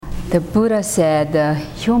The Buddha said the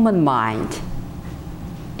human mind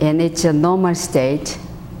in its normal state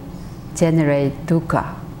generates dukkha,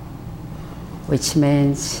 which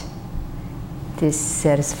means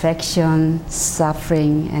dissatisfaction,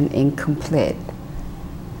 suffering, and incomplete.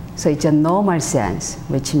 So it's a normal sense,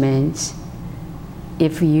 which means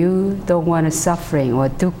if you don't want suffering or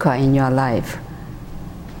dukkha in your life,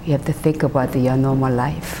 you have to think about your normal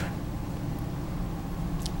life.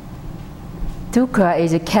 Dukkha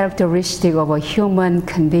is a characteristic of a human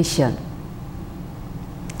condition.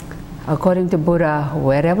 According to Buddha,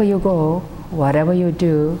 wherever you go, whatever you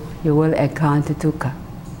do, you will encounter dukkha.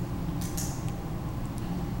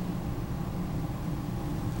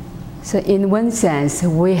 So in one sense,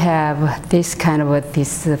 we have this kind of a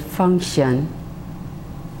dysfunction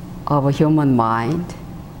of a human mind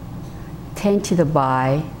tainted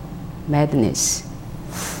by madness.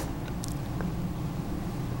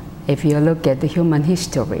 If you look at the human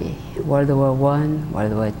history, World War I,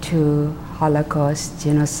 World War II, Holocaust,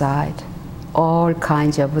 genocide, all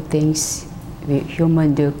kinds of things we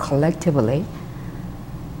humans do collectively,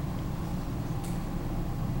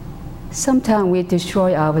 sometimes we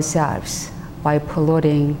destroy ourselves by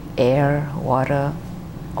polluting air, water,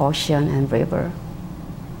 ocean, and river.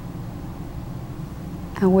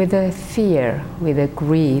 And with the fear, with the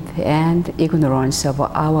greed and ignorance of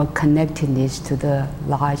our connectedness to the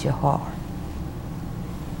larger whole.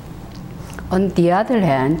 On the other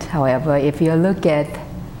hand, however, if you look at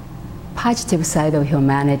positive side of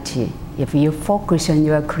humanity, if you focus on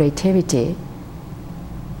your creativity,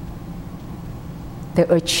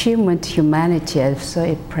 the achievement of humanity is so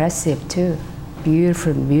impressive too.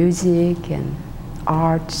 Beautiful music and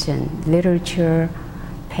arts and literature,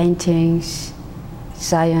 paintings,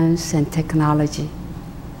 science and technology.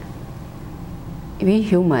 We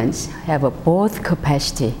humans have both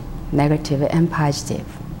capacity, negative and positive.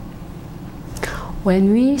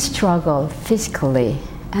 When we struggle physically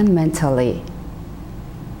and mentally,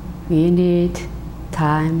 we need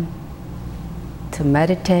time to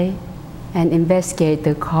meditate and investigate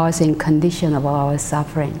the cause and condition of our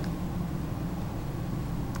suffering.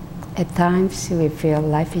 At times we feel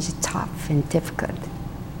life is tough and difficult.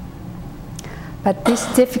 But this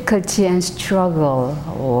difficulty and struggle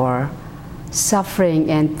or suffering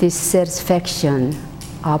and dissatisfaction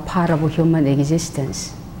are part of human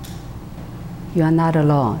existence. You are not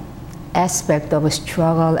alone. Aspect of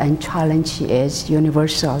struggle and challenge is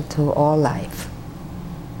universal to all life.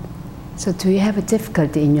 So do you have a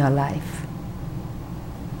difficulty in your life?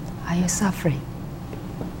 Are you suffering?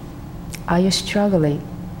 Are you struggling?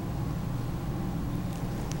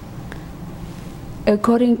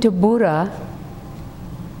 According to Buddha,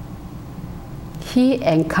 he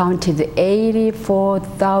encountered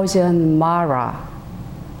 84,000 Mara,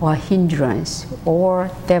 or hindrance, or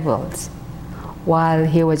devils, while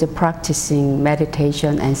he was practicing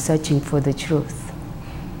meditation and searching for the truth.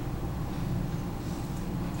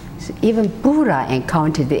 So even Buddha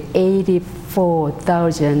encountered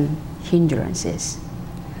 84,000 hindrances.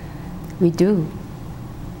 We do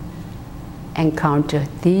encounter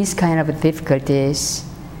these kind of difficulties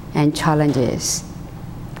and challenges.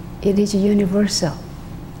 It is universal,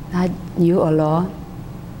 not you alone,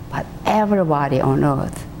 but everybody on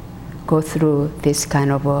earth go through this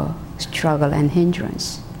kind of a struggle and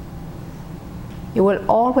hindrance. You will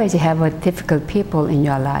always have difficult people in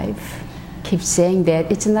your life. Keep saying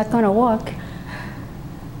that it's not going to work.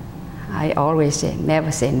 I always say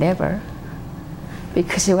never,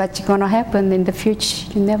 because what's going to happen in the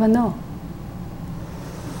future, you never know.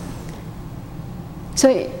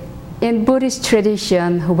 So in Buddhist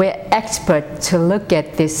tradition, we're expert to look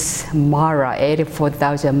at this Mara,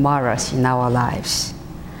 84,000 Maras in our lives.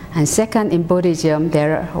 And second, in Buddhism,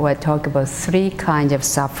 we're talking about three kinds of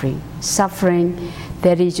suffering. Suffering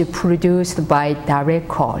that is produced by direct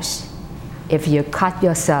cause. If you cut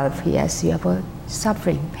yourself, yes, you have a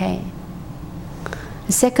suffering, pain.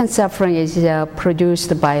 The second suffering is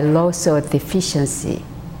produced by loss or deficiency.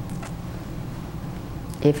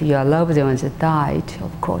 If your loved ones died,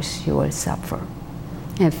 of course, you will suffer.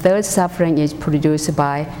 And third suffering is produced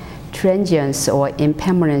by transience or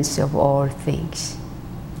impermanence of all things,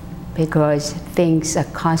 because things are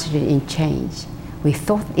constantly in change. We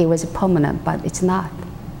thought it was permanent, but it's not.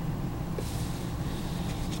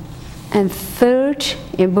 And third,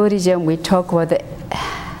 in Buddhism, we talk about the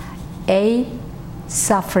 8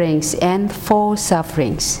 sufferings and 4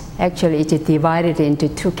 sufferings. Actually, it's divided into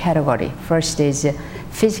 2 categories. First is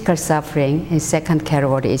physical suffering, and second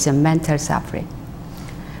category is mental suffering.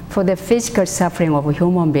 For the physical suffering of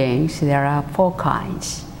human beings, there are 4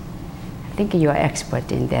 kinds. I think you are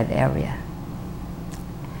expert in that area.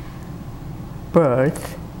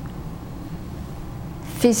 birth,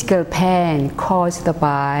 physical pain caused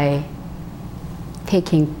by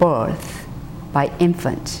taking birth by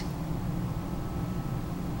infant.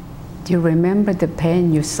 Do you remember the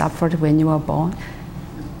pain you suffered when you were born?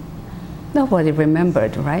 Nobody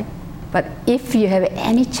remembered, right? But if you have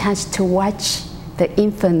any chance to watch the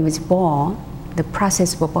infant was born, the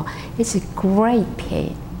process was born, it's a great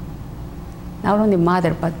pain. Not only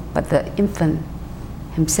mother, but the infant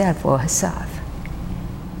himself or herself.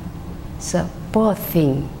 So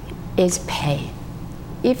birthing is pain.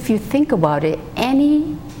 If you think about it,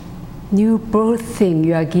 any new birthing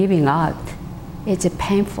you are giving out, it's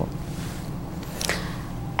painful.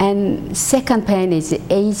 And second pain is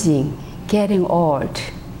aging, getting old.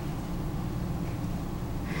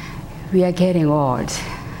 We are getting old.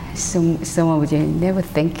 Some of you never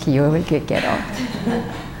think you will get old.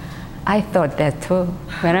 I thought that too.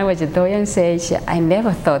 When I was at Doyan's age, I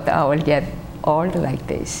never thought I would get old like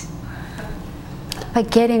this. But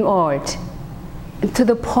getting old, to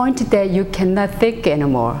the point that you cannot think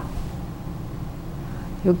anymore.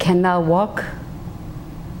 You cannot walk.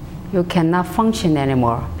 You cannot function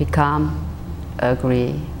anymore. Become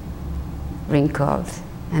ugly, wrinkled,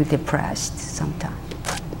 and depressed sometimes.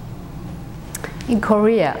 In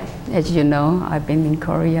Korea, as you know, I've been in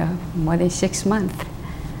Korea more than 6 months.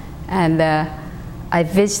 And I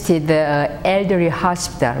visited the elderly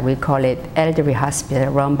hospital, we call it elderly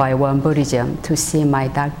hospital, run by Won Buddhism, to see my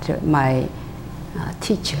doctor, my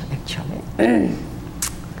teacher actually.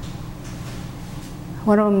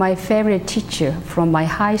 One of my favorite teachers from my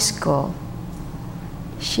high school,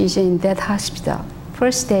 she's in that hospital.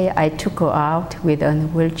 First day I took her out with a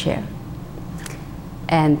wheelchair.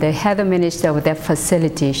 And the head minister of that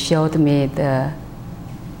facility showed me the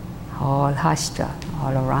whole hospital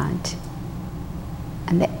all around.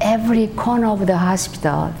 And every corner of the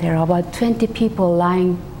hospital, there are about 20 people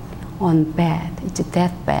lying on bed. It's a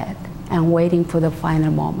deathbed and waiting for the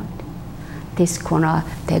final moment. This corner,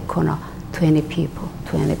 that corner, 20 people,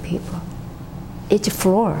 20 people. Each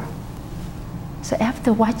floor. So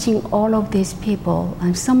after watching all of these people,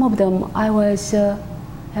 and some of them I was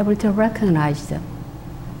able to recognize them.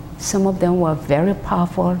 Some of them were very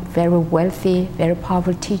powerful, very wealthy, very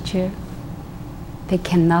powerful teacher. They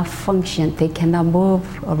cannot function, they cannot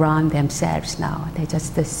move around themselves now. They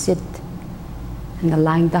just sit and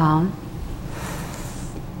lying down.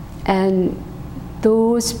 And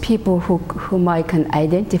those people whom I can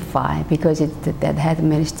identify, because that head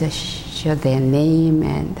minister showed their name,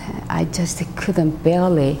 and I just couldn't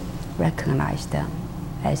barely recognize them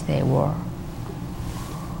as they were.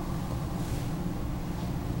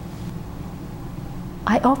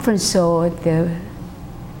 I often saw the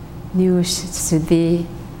news to the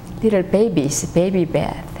little babies, baby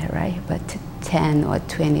bed, right? But 10 or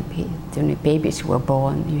 20 babies were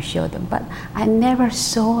born, you show them. But I never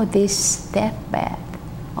saw this deathbed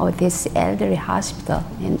or this elderly hospital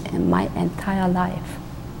in my entire life.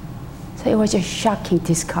 So it was a shocking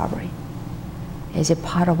discovery as a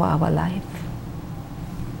part of our life.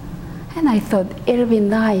 And I thought it would be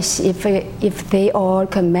nice if they all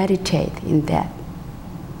can meditate in that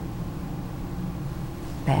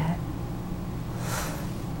bed.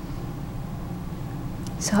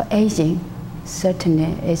 So aging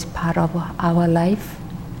certainly is part of our life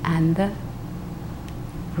and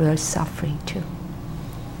real suffering too.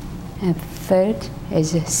 And third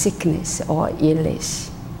is sickness or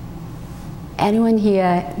illness. Anyone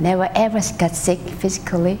here never ever got sick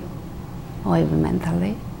physically or even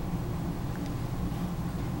mentally?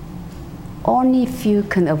 Only if you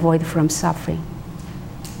can avoid from suffering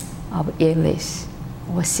of illness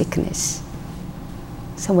or sickness.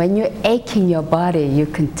 So when you're aching your body, you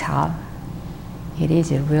can tell it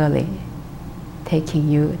is really taking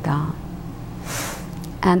you down.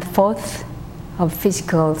 And fourth of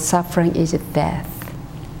physical suffering is death.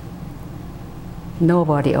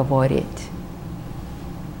 Nobody avoids it.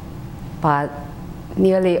 But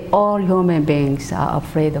nearly all human beings are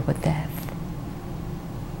afraid of death.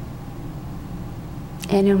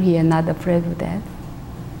 Anyone here not afraid of death?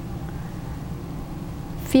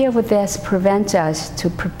 Fear of death prevents us to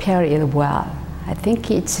prepare it well. I think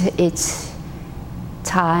it's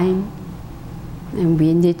time, and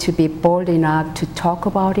we need to be bold enough to talk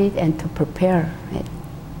about it and to prepare it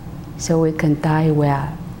so we can die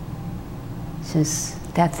well. Since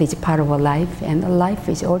death is part of our life, and life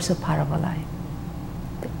is also part of our life.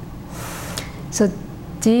 So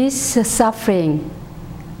this suffering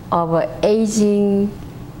of aging,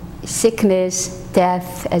 sickness,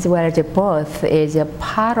 death, as well as birth, is a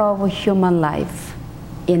part of human life,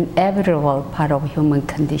 inevitable part of human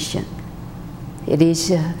condition. It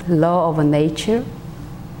is a law of nature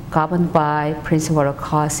governed by principle of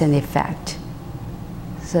cause and effect.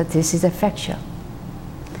 So this is affection.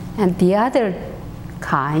 And the other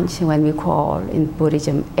kind, when we call in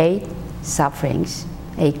Buddhism 8 sufferings,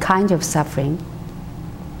 8 kinds of suffering,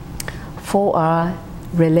 4 are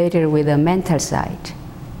related with the mental side.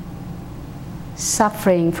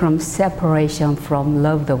 Suffering from separation from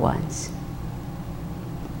loved ones.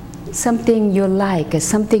 Something you like,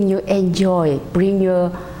 something you enjoy, bring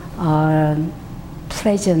you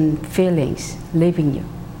pleasant feelings, leaving you.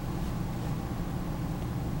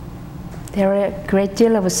 There are a great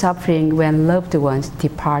deal of suffering when loved ones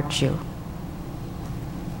depart you.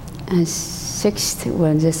 And 6th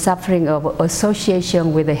one, the suffering of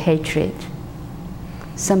association with the hatred.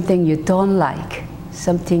 Something you don't like,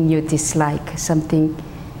 something you dislike, something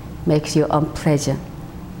makes you unpleasant.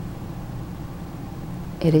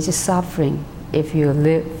 It is a suffering if you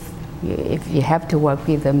have to work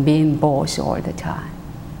with a mean boss all the time,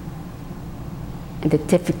 and the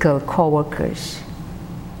difficult co-workers,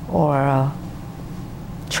 or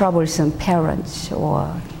troublesome parents,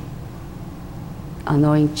 or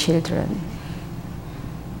annoying children,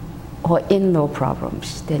 or in-law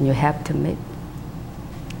problems, then you have to meet.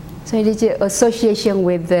 So it is an association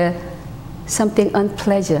with something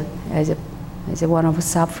unpleasant as one of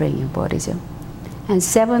suffering in Buddhism. And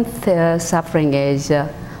 7th suffering is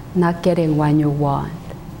not getting what you want.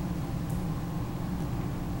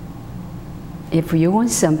 If you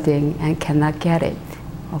want something and cannot get it,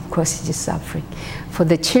 of course it's suffering. For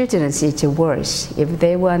the children, it's worse. If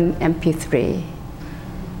they want MP3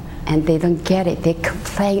 and they don't get it, they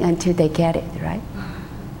complain until they get it, right?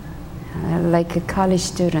 Like a college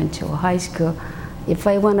student or high school, if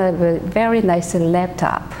I want a very nice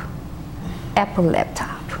laptop, Apple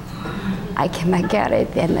laptop, I cannot get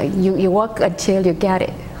it, and you work until you get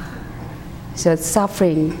it. So it's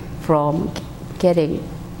suffering from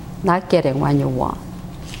not getting what you want.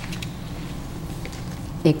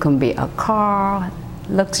 It can be a car,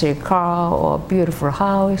 luxury car, or beautiful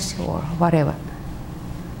house, or whatever.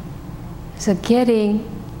 So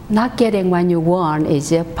not getting what you want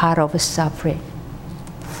is a part of suffering.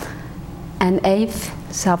 And 8th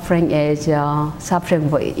suffering is suffering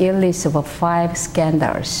for illness of 5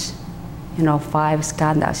 skandhas. 5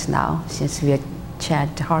 skandhas now, since we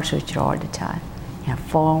chant Heart Sutra all the time.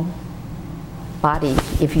 Form, body.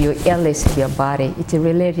 If you illness of your body, it's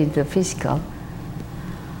related to physical.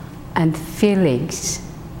 And feelings.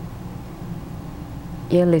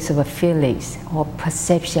 Illness of feelings or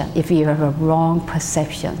perception. If you have wrong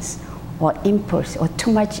perceptions, or impulse, or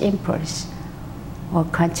too much impulse, or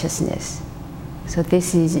consciousness. So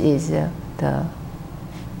this is the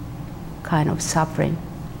kind of suffering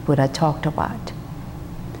Buddha talked about.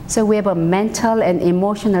 So we have a mental and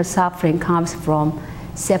emotional suffering comes from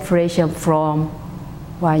separation from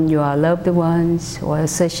when you are loved ones, or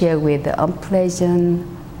associated with the unpleasant,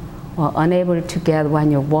 or unable to get what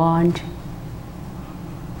you want.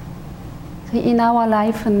 So in our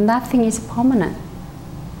life, nothing is permanent.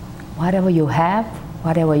 Whatever you have,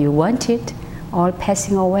 whatever you wanted, all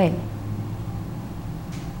passing away.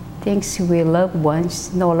 Things we love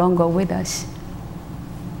once no longer with us.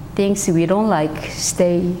 Things we don't like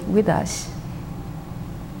stay with us.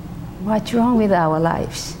 What's wrong with our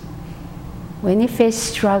lives? When we face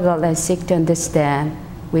struggle and seek to understand,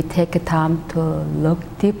 we take time to look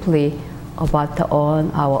deeply about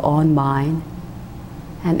our own mind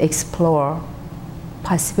and explore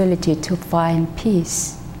possibility to find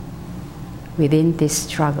peace within this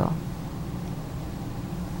struggle.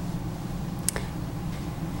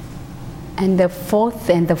 And the 4th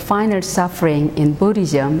and the final suffering in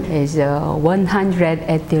Buddhism is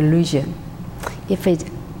 108 delusion.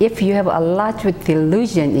 If you have a lot of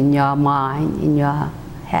delusion in your mind, in your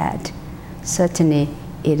head, certainly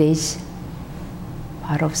it is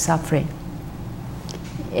part of suffering.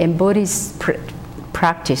 In Buddhist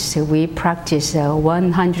practice, we practice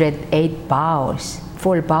 108 bows,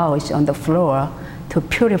 full bows on the floor to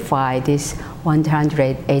purify these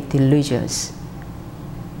 108 delusions.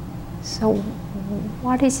 So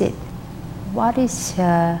what is it? What is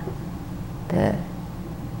the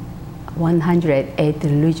 108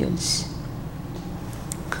 delusions?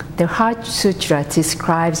 The Heart Sutra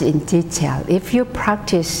describes in detail. If you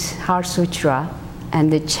practice Heart Sutra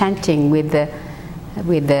and the chanting with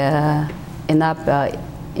enough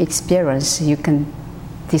experience, you can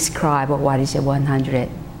describe what is the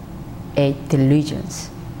 108 delusions.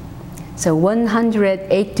 So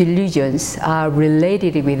 108 delusions are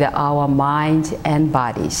related with our minds and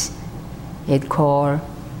bodies. It's called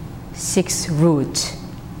 6 roots.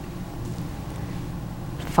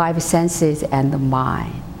 five senses and the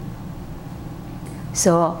mind.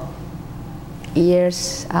 So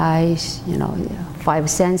ears, eyes, five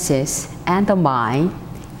senses and the mind,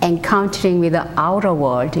 encountering with the outer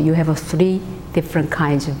world, you have three different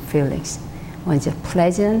kinds of feelings. One is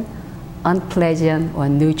pleasant, unpleasant, or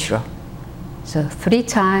neutral. So 3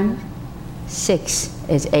 times 6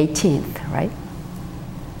 is 18th, right?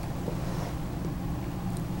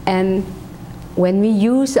 And when we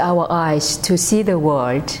use our eyes to see the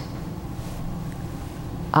world,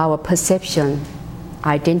 our perception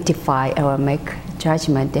identify or make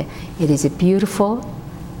judgment that it is beautiful,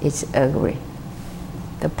 it's ugly.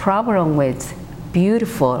 The problem with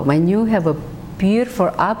beautiful, when you have a beautiful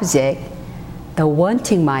object, the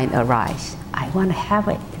wanting mind arises. I want to have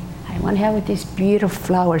it. I want to have these beautiful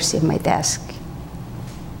flowers in my desk.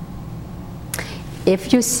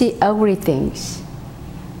 If you see ugly things,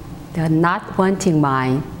 the not wanting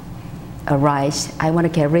mind arises. I want to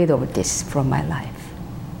get rid of this from my life.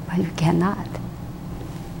 But you cannot.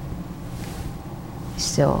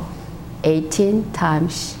 So 18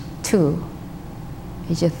 times 2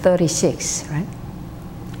 is 36, right?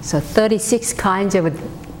 So 36 kinds of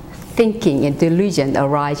thinking and delusion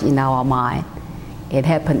arise in our mind. It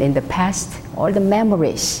happened in the past, all the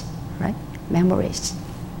memories, right? Memories,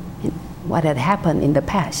 what had happened in the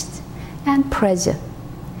past and present.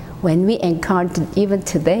 When we encounter, even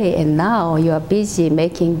today and now, you are busy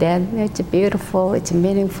making that, it's beautiful, it's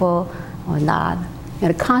meaningful or not.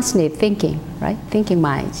 You're constantly thinking, right? Thinking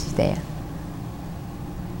mind is there.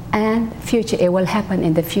 And future, it will happen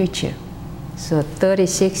in the future. So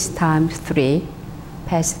 36 times 3,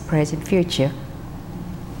 past, present, future,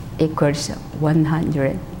 equals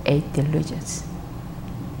 108 delusions.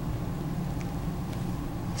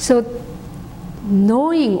 So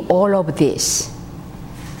knowing all of this,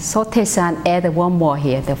 Sotaesan added one more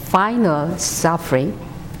here. The final suffering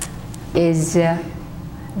is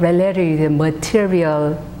related to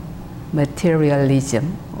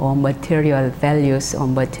materialism or material values or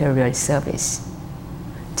material service.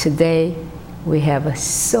 Today, we have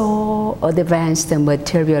so advanced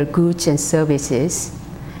material goods and services,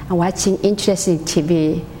 and watching interesting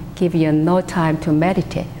TV gives you no time to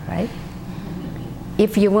meditate, right?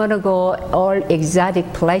 If you want to go all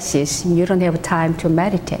exotic places, you don't have time to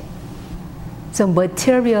meditate. So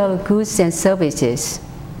material goods and services,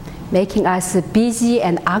 making us busy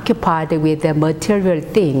and occupied with the material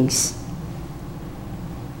things,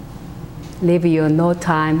 leave you no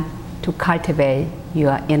time to cultivate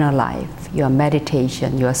your inner life, your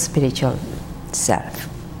meditation, your spiritual self.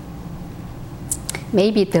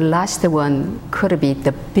 Maybe the last one could be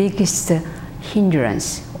the biggest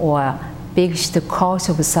hindrance or biggest cause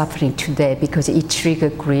of suffering today, because it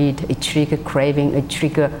triggers greed, it triggers craving, it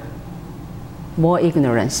triggers more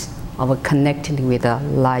ignorance of connecting with a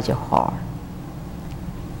larger heart.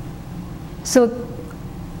 So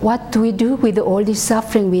what do we do with all this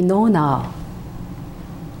suffering we know now?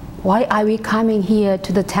 Why are we coming here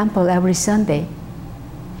to the temple every Sunday?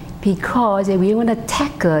 Because we want to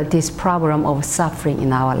tackle this problem of suffering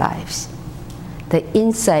in our lives. The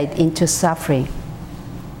insight into suffering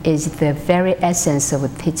is the very essence of the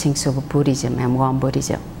teachings of Buddhism and Won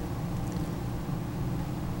Buddhism.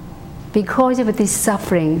 Because of this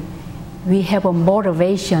suffering, we have a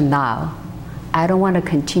motivation now. I don't want to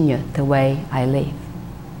continue the way I live.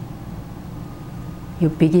 You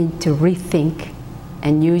begin to rethink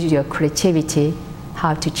and use your creativity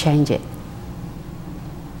how to change it.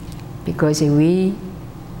 Because we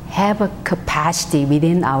have a capacity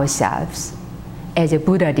within ourselves, as a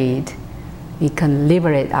Buddha did, we can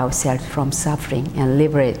liberate ourselves from suffering and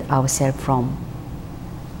liberate ourselves from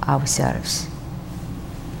ourselves.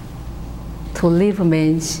 To live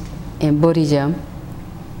means, in Buddhism,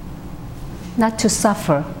 not to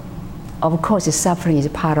suffer. Of course, the suffering is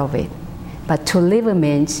part of it. But to live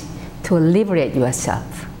means to liberate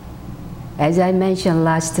yourself. As I mentioned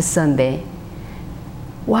last Sunday,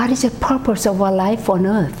 what is the purpose of our life on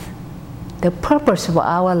earth? The purpose of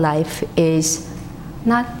our life is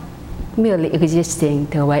not merely existing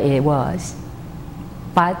the way it was,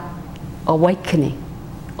 but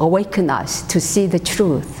awaken us to see the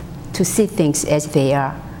truth, to see things as they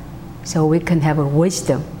are, so we can have a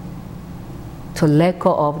wisdom to let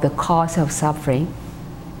go of the cause of suffering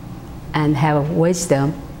and have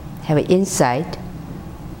wisdom, have insight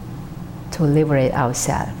to liberate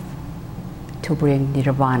ourselves, to bring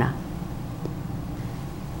nirvana.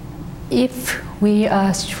 If we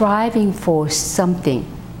are striving for something,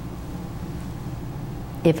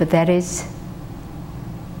 if that is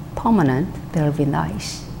permanent, that will be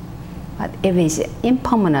nice. But if it's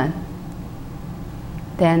impermanent,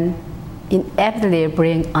 then inevitably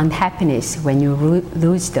bring unhappiness when you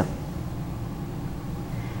lose them.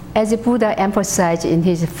 As the Buddha emphasized in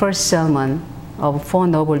his first sermon of Four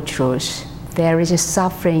Noble Truths, there is a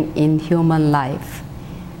suffering in human life,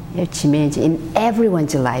 which means in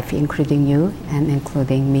everyone's life, including you and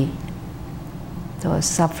including me. So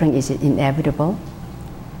suffering is inevitable.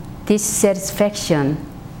 Dissatisfaction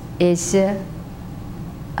is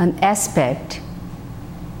an aspect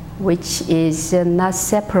which is not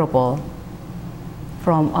separable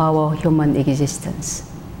from our human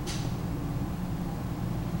existence.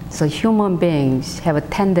 So human beings have a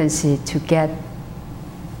tendency to get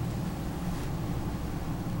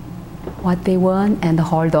what they want and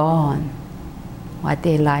hold on, what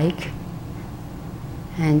they like,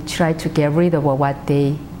 and try to get rid of what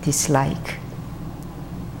they dislike.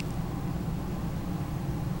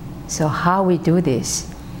 So how we do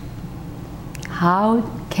this? How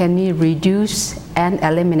can we reduce and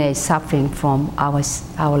eliminate suffering from our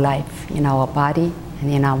life, in our body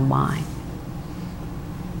and in our mind?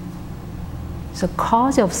 The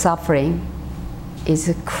cause of suffering is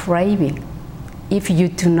a craving. If you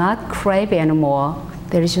do not crave anymore,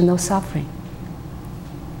 there is no suffering.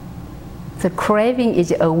 The craving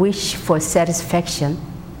is a wish for satisfaction,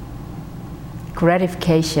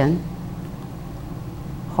 gratification,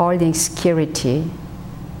 holding security,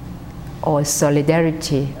 or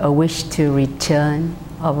solidarity, a wish to return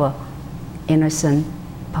of innocent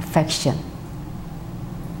perfection.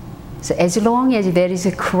 So as long as there is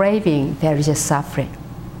a craving, there is a suffering.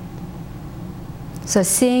 So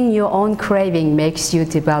seeing your own craving makes you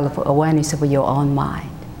develop awareness of your own mind.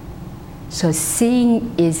 So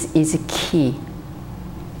seeing is key.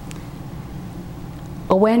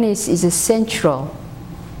 Awareness is central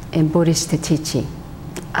in Buddhist teaching.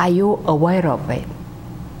 Are you aware of it?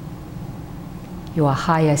 Your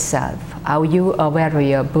higher self. Are you aware of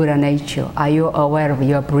your Buddha nature? Are you aware of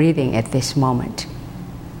your breathing at this moment?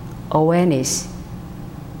 Awareness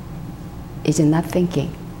is not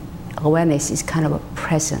thinking. Awareness is kind of a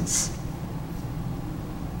presence.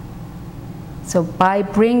 So by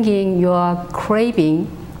bringing your craving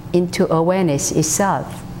into awareness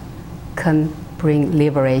itself can bring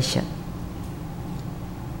liberation.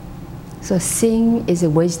 So seeing is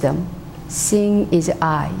wisdom, seeing is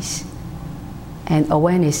eyes, and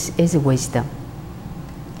awareness is wisdom.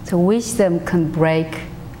 So wisdom can break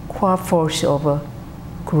core force over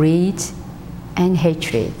greed and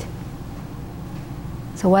hatred.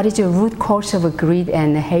 So what is the root cause of greed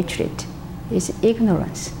and hatred? It's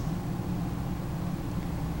ignorance.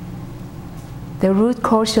 The root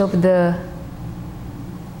cause of the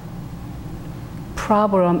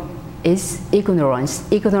problem is ignorance.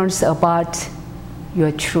 Ignorance about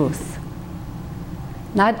your truth.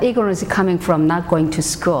 Not ignorance coming from not going to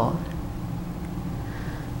school.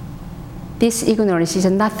 This ignorance is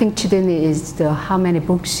nothing to do with how many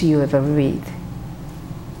books you ever read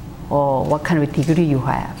or what kind of degree you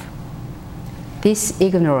have. This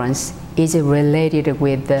ignorance is related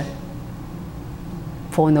with the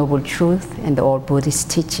Four Noble Truths and all Buddhist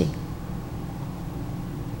teaching.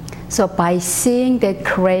 So by seeing that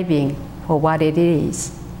craving for what it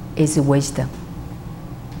is wisdom.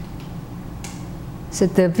 So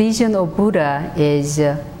the vision of Buddha is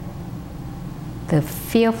the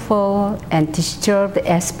fearful and disturbed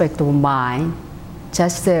aspect of mind,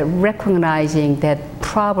 just recognizing that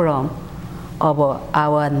problem of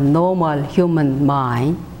our normal human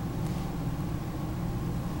mind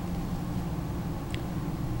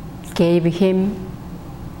gave him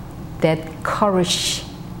that courage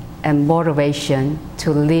and motivation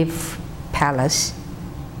to leave palace,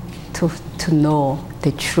 to know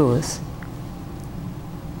the truth.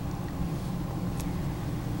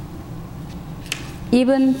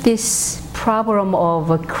 Even this problem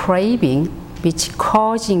of craving, which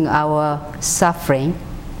causing our suffering,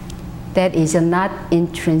 that is not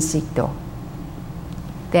intrinsic though.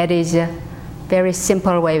 That is a very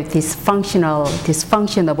simple way of dysfunction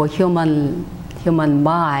of a human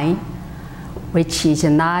mind, which is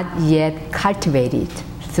not yet cultivated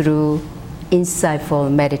through insightful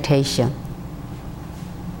meditation.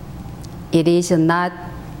 It is not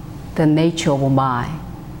the nature of mind.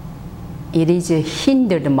 It is a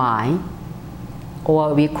hindered mind,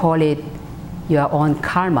 or we call it your own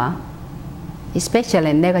karma,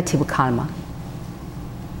 especially negative karma.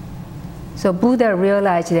 So Buddha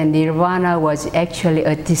realized that nirvana was actually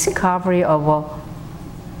a discovery of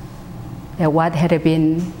what had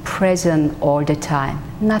been present all the time,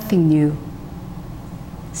 nothing new.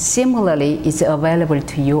 Similarly, it's available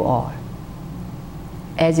to you all.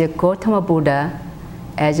 As a Gautama Buddha,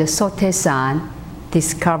 as a Sotaesan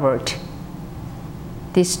discovered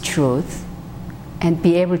this truth and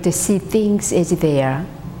be able to see things as they are,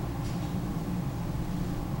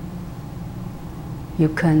 you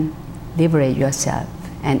can liberate yourself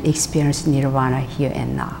and experience nirvana here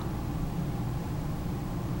and now.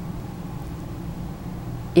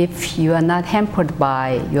 If you are not hampered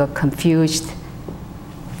by your confused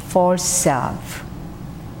false self,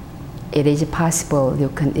 it is possible you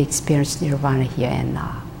can experience nirvana here and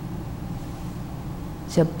now.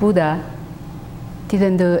 So Buddha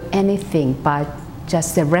didn't do anything but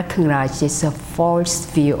just recognize it's a false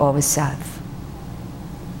view of self.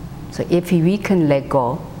 So if we can let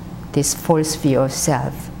go this false view of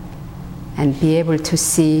self and be able to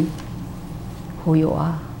see who you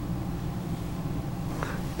are,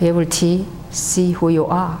 be able to see who you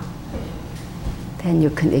are, then you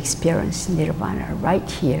can experience nirvana right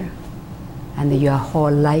here. And your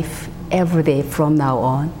whole life, every day from now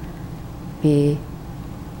on, be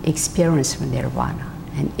experience nirvana,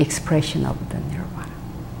 an expression of the nirvana.